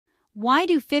Why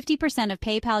do 50% of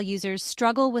PayPal users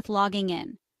struggle with logging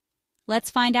in?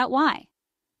 Let's find out why.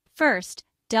 First,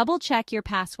 double-check your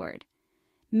password.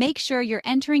 Make sure you're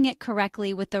entering it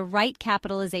correctly with the right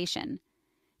capitalization.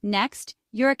 Next,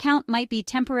 your account might be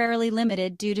temporarily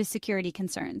limited due to security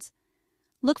concerns.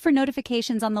 Look for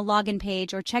notifications on the login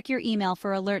page or check your email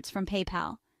for alerts from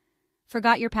PayPal.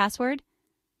 Forgot your password?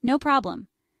 No problem.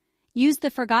 Use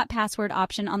the Forgot Password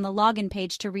option on the login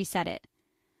page to reset it.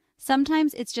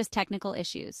 Sometimes it's just technical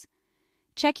issues.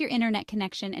 Check your internet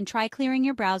connection and try clearing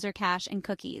your browser cache and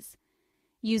cookies.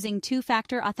 Using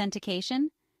two-factor authentication?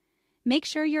 Make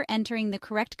sure you're entering the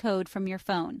correct code from your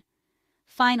phone.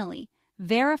 Finally,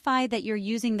 verify that you're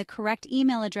using the correct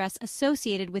email address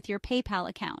associated with your PayPal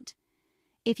account.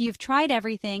 If you've tried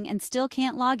everything and still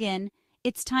can't log in,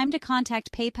 it's time to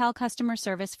contact PayPal customer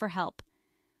service for help.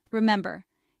 Remember,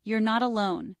 you're not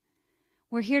alone.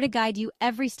 We're here to guide you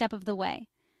every step of the way.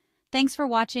 Thanks for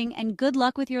watching and good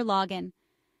luck with your login.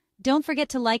 Don't forget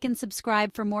to like and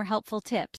subscribe for more helpful tips.